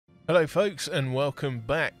Hello folks and welcome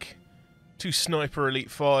back to Sniper Elite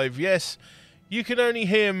 5. Yes, you can only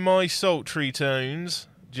hear my sultry tones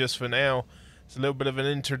just for now. It's a little bit of an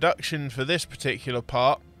introduction for this particular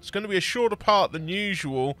part. It's going to be a shorter part than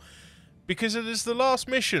usual because it is the last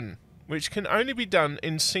mission, which can only be done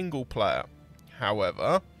in single player.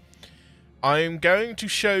 However, I am going to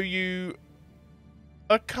show you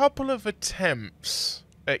a couple of attempts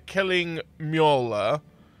at killing Möller,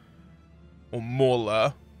 or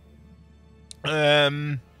Möller.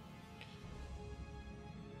 And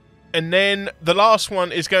then the last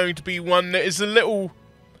one is going to be one that is a little,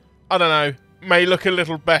 I don't know, may look a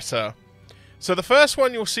little better. So the first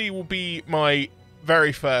one you'll see will be my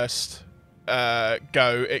very first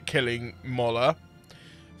go at killing Möller,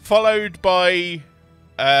 followed by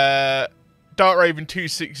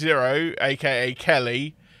DarkRaven260, aka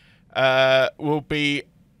Kelly, will be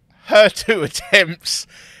her two attempts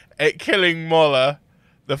at killing Möller.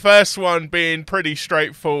 The first one being pretty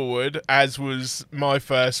straightforward, as was my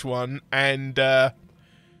first one, and her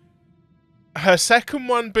second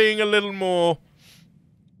one being a little more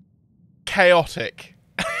chaotic.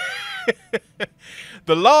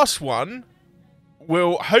 The last one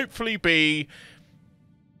will hopefully be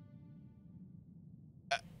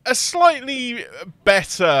a slightly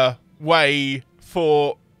better way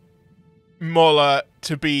for Möller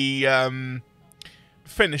to be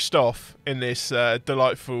finished off in this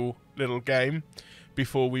delightful little game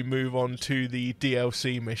before we move on to the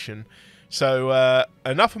DLC mission. So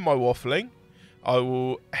enough of my waffling. I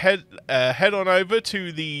will head on over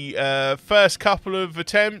to the first couple of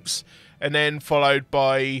attempts, and then followed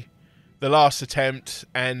by the last attempt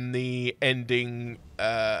and the ending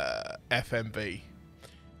FMV.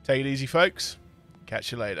 Take it easy, folks.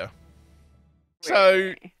 Catch you later.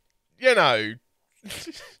 So, you know,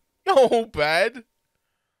 not all bad.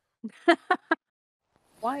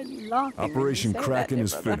 Why are you laughing? Operation Kraken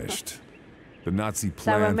is finished. The Nazi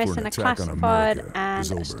So we're plan for missing an a attack on classified America and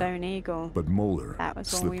is a over. stone eagle. But Möller, That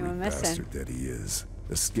was all slippery we were missing. bastard that he is,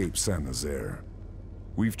 escaped Saint-Nazaire.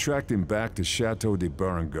 We've tracked him back to Chateau de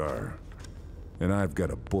Berengar, and I've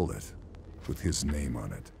got a bullet with his name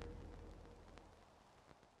on it.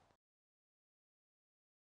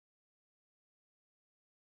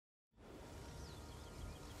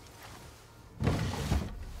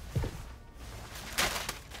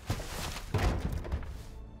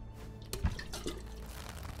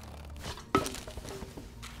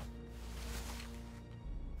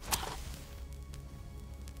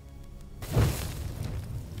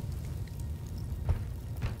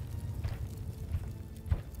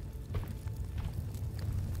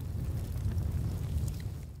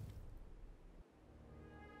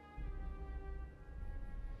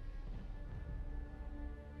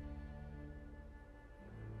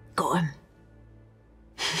 Got him.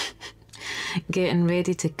 Getting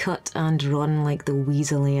ready to cut and run like the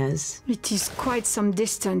weasel he is. It is quite some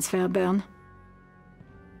distance, Fairburn.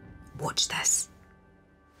 Watch this.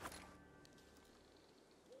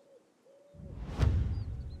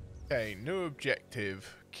 Okay, new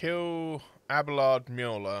objective. Kill Abelard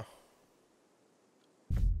Möller.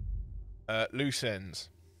 Loose ends.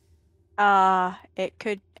 It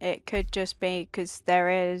could just be because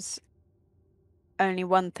there is only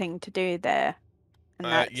one thing to do there, and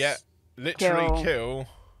that's yeah, literally kill.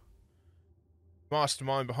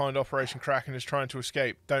 Mastermind behind Operation Kraken is trying to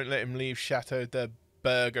escape. Don't let him leave Chateau de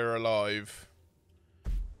Burger alive.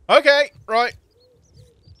 Okay, right.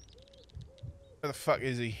 Where the fuck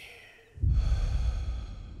is he?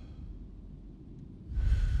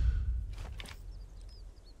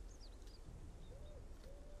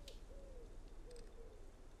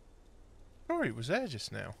 Oh, he was there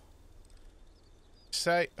just now.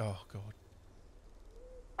 Say, oh god.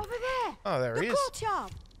 Over there! Oh, there he is.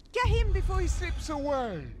 Courtyard! Get him before he slips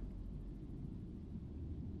away!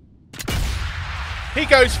 He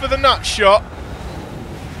goes for the nut shot.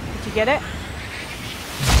 Did you get it?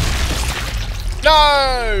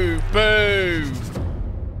 No! Boo!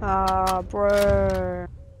 Ah, bro.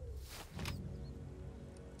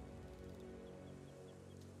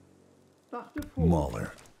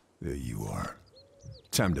 Möller, there you are.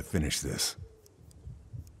 Time to finish this.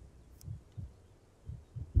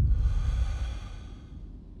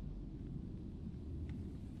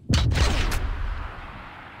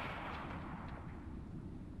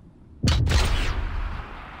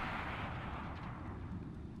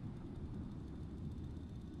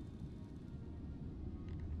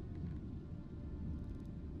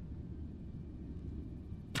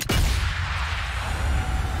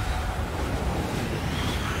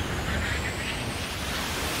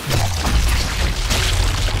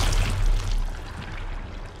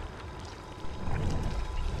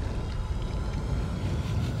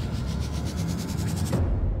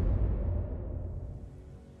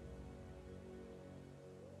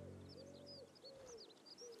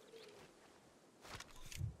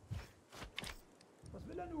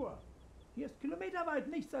 nur. Hier ist kilometerweit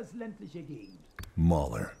nichts als ländliche Gegend.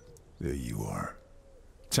 Möller, there you are.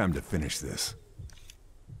 Time to finish this.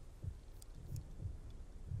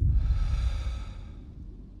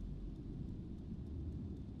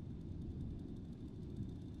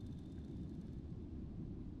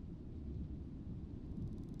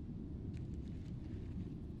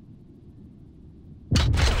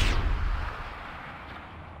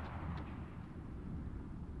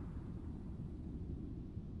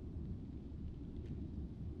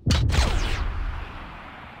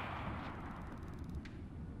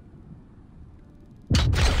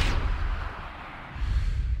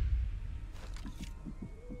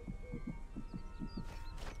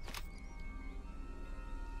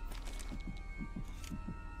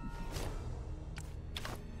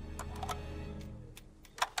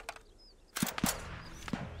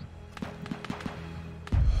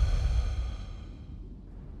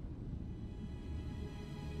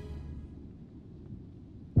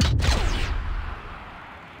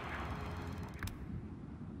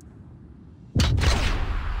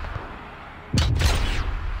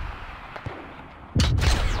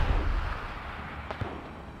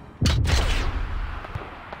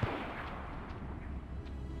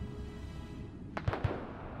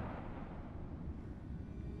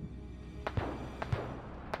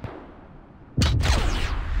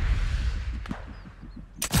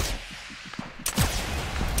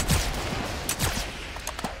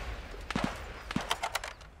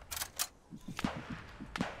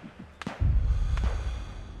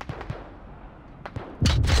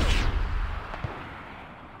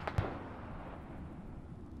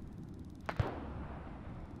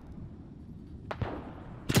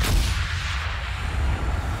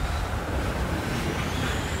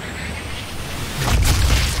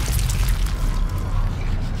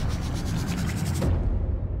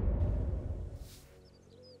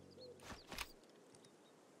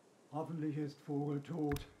 Hoffentlich ist Vogel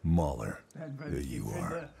tot. Möller, Denn wenn there ich ihn you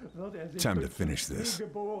are. finde, wird er sich Time to durch finish Spiel this.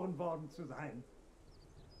 geboren worden zu sein.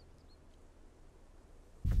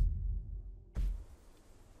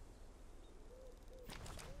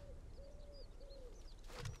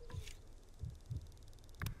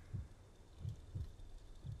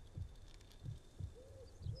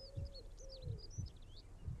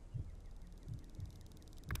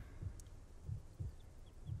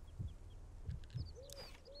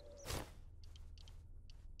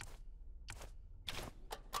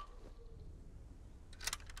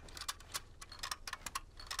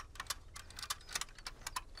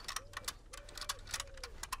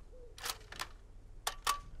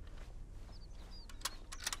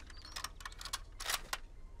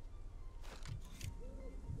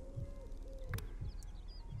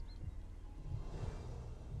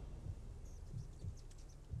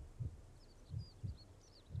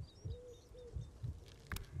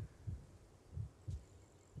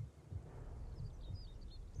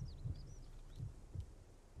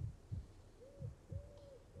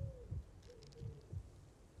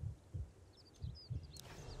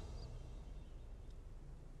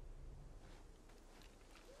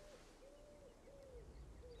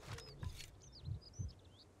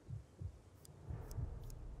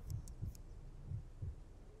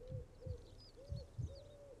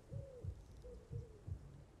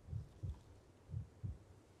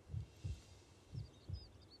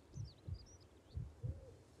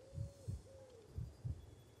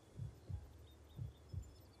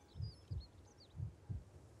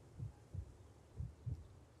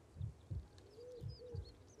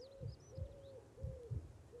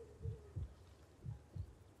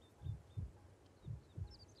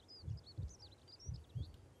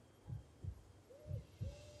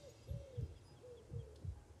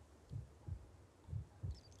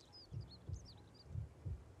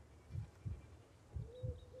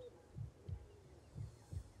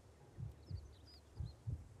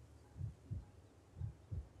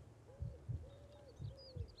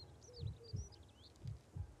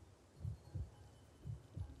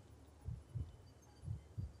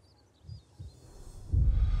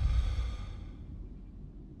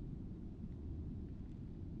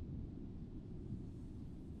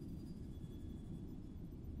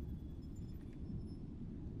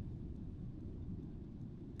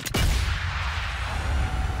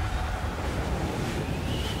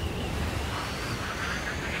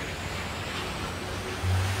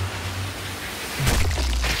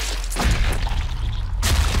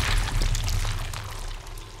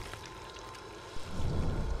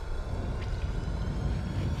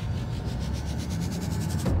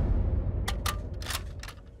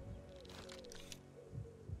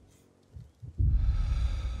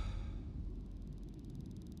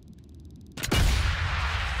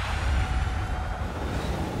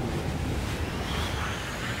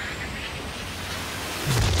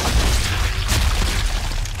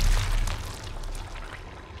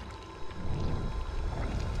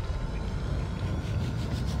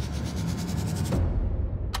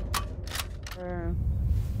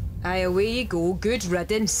 Aye, away you go. Good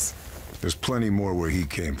riddance. There's plenty more where he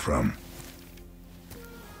came from.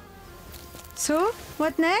 So,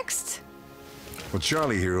 what next? Well,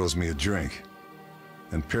 Charlie here owes me a drink.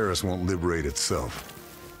 And Paris won't liberate itself.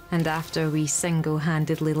 And after we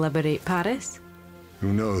single-handedly liberate Paris?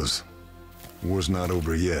 Who knows? War's not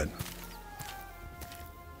over yet.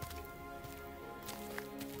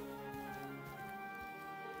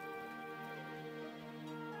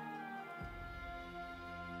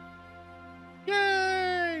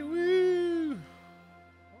 Yay! Woo!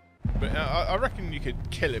 But I reckon you could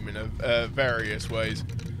kill him in various ways.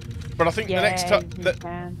 But I think the next time,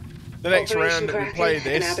 the next round that we play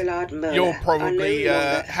this, you'll probably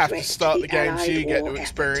have to start the game so you get to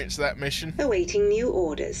experience that mission. Awaiting new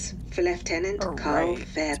orders for Lieutenant Karl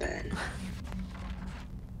Fairburn.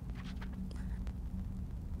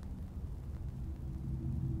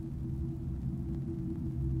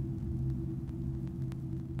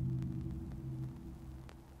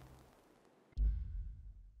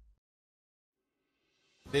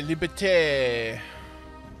 The Liberté.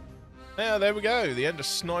 Now there we go, the end of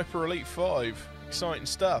Sniper Elite 5. Exciting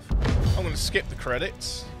stuff. I'm going to skip the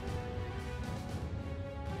credits.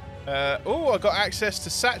 Oh, I got access to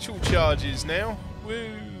satchel charges now. Woo!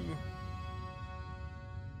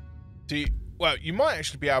 Well, you might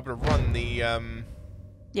actually be able to run the.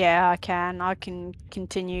 Yeah, I can. I can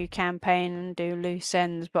continue campaign and do loose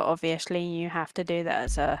ends, but obviously you have to do that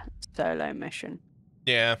as a solo mission.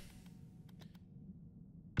 Yeah.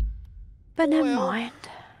 But never mind.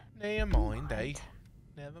 Never mind, eh?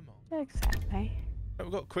 Never mind. Exactly.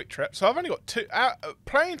 We've got quick trip. So I've only got two.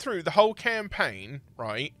 Playing through the whole campaign,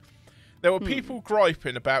 right? There were people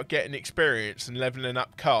griping about getting experience and leveling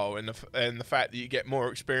up Carl, and the fact that you get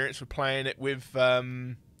more experience with playing it with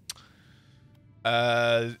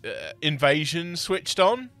invasion switched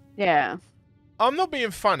on. Yeah. I'm not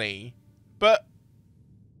being funny, but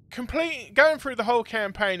going through the whole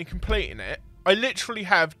campaign and completing it, I literally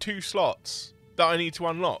have 2 slots that I need to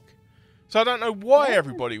unlock. So I don't know why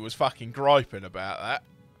everybody was fucking griping about that.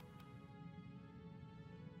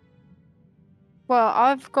 Well,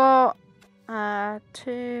 I've got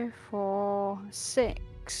 2, 4,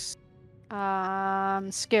 6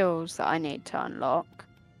 skills that I need to unlock.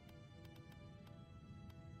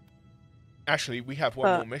 Actually, we have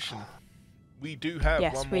one more mission. We do have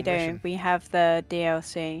one more mission. Yes, we do. We have the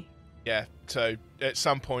DLC. Yeah, so at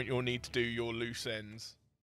some point you'll need to do your loose ends.